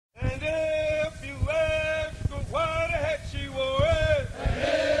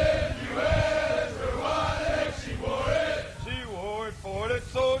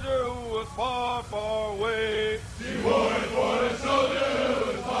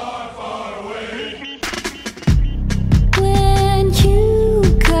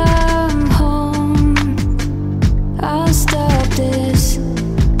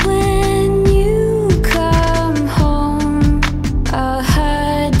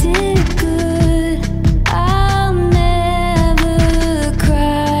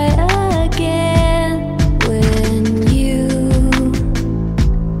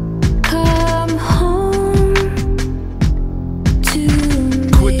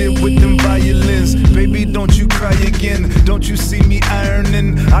don't you cry again. Don't you see me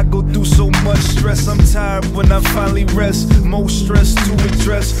ironing? I go through so much stress, I'm tired when I finally rest. More stress to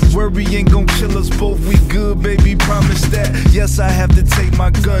address, worry ain't gon' kill us both. We good, baby, promise that. Yes, I have to take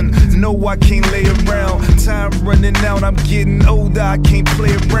my gun, no, I can't lay around. Time running out, I'm getting older, I can't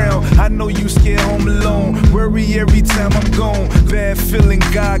play around. I know you scared home alone, worry every time I'm gone. Bad feeling,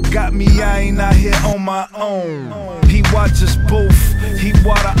 God got me, I ain't out here on my own. He watch us both, he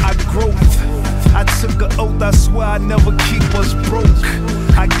water our growth. I took an oath, I swear I never keep us broke.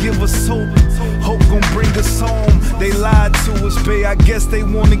 I give us hope, hope gon' bring us home. They lied to us, babe, I guess they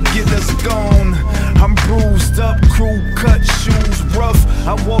wanna get us gone. I'm bruised up, crew cut, shoes rough.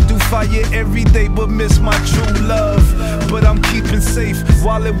 I walk through fire every day but miss my true love. But I'm keeping safe,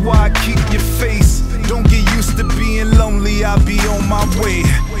 wallet wide, keep your face. Don't get used to being lonely, I'll be on my way.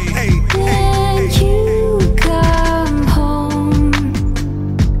 Hey, when you come home,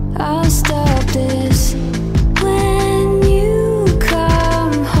 I'll stop this. When you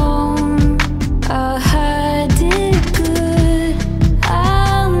come home, I'll hide it good.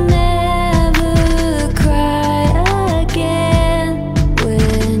 I'll never cry again.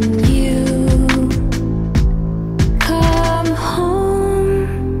 When you come home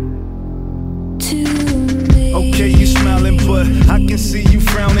to me. Okay, you smiling, but I can see you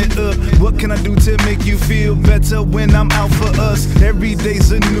frowning up. What can I do to make you feel better when I'm out for us? Every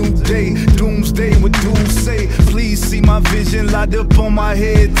day's a new day, doomsday, what dudes say. Please see my vision light up on my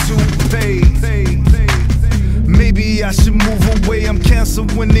head today. Maybe I should move away, I'm Cancer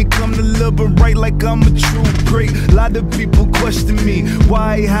when it come to love, but right like I'm a true great. Lot of people question me,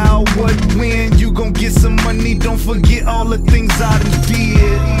 why, how, what, when. You gon' get some money, don't forget all the things I done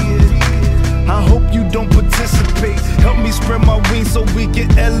did. I hope you don't participate. Help me spread my wings so we can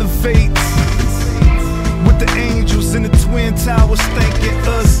elevate. With the angels in the twin towers thanking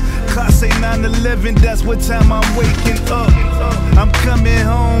us. Clock say 9/11, that's what time I'm waking up. I'm coming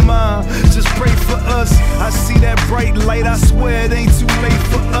home, just pray for us. I see that bright light, I swear it ain't too late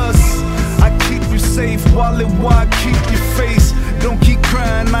for us. I keep you safe, wallet wide, keep your face. Don't keep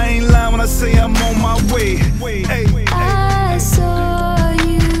crying,